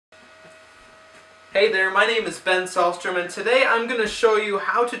Hey there, my name is Ben Sahlstrom, and today I'm going to show you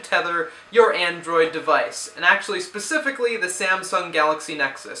how to tether your Android device, and actually specifically the Samsung Galaxy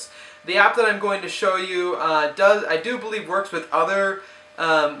Nexus. The app that I'm going to show you I do believe works with other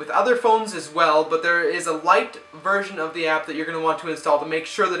phones as well, but there is a light version of the app that you're going to want to install to make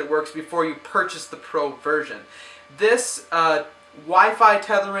sure that it works before you purchase the Pro version. This Wi-Fi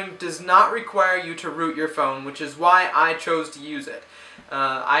tethering does not require you to root your phone, which is why I chose to use it.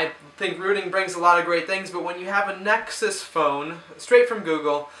 I think rooting brings a lot of great things, but when you have a Nexus phone, straight from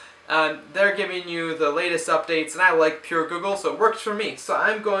Google, they're giving you the latest updates, and I like pure Google, so it works for me. So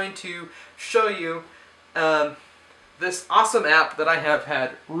I'm going to show you this awesome app that I have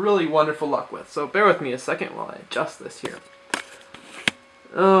had really wonderful luck with. So bear with me a second while I adjust this here.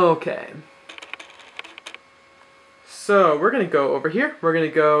 Okay. So we're going to go over here. We're going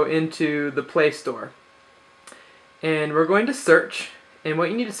to go into the Play Store. And we're going to search. And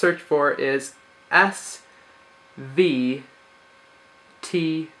what you need to search for is SVTP.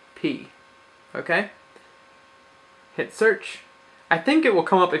 Okay? Hit search. I think it will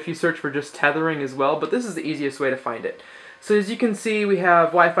come up if you search for just tethering as well, but this is the easiest way to find it. So as you can see, we have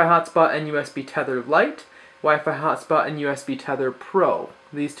Wi-Fi Hotspot and USB Tether Lite, Wi-Fi Hotspot and USB Tether Pro.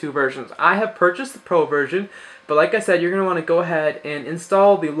 These two versions. I have purchased the Pro version, but like I said, you're going to want to go ahead and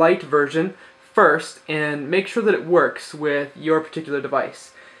install the Lite version first and make sure that it works with your particular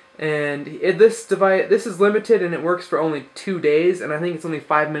device. And this is limited and it works for only 2 days, and I think it's only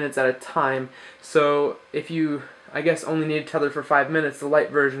 5 minutes at a time. So if you, I guess, only need to tether for 5 minutes, the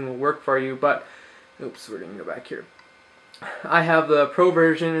Lite version will work for you. But oops, we're going to go back here. I have the Pro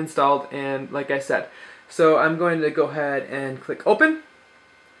version installed, and like I said, so I'm going to go ahead and click open,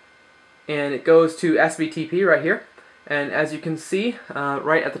 and it goes to SVTP right here. And as you can see,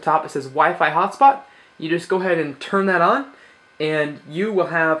 right at the top it says Wi-Fi hotspot. You just go ahead and turn that on, and you will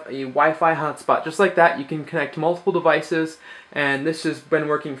have a Wi-Fi hotspot. Just like that, you can connect to multiple devices, and this has been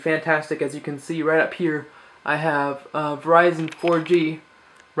working fantastic. As you can see right up here, I have Verizon 4G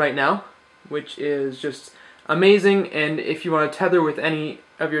right now, which is just amazing. And if you want to tether with any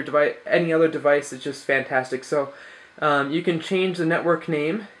of your any other device, it's just fantastic. So you can change the network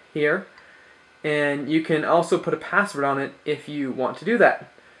name here, and you can also put a password on it if you want to do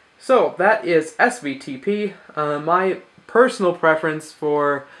that. So that is SVTP, my personal preference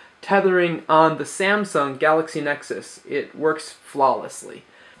for tethering on the Samsung Galaxy Nexus. It works flawlessly.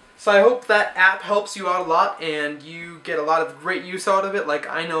 So I hope that app helps you out a lot and you get a lot of great use out of it, like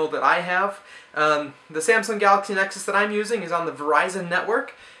I know that I have. The Samsung Galaxy Nexus that I'm using is on the Verizon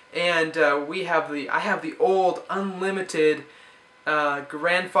network, and I have the old unlimited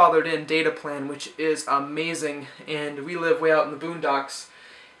grandfathered in data plan, which is amazing, and we live way out in the boondocks,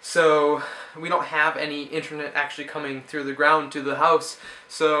 so we don't have any internet actually coming through the ground to the house,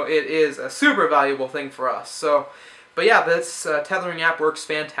 so it is a super valuable thing for us. So, but yeah, this tethering app works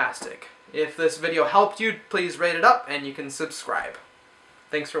fantastic. If this video helped you, please rate it up and you can subscribe.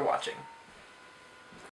 Thanks for watching.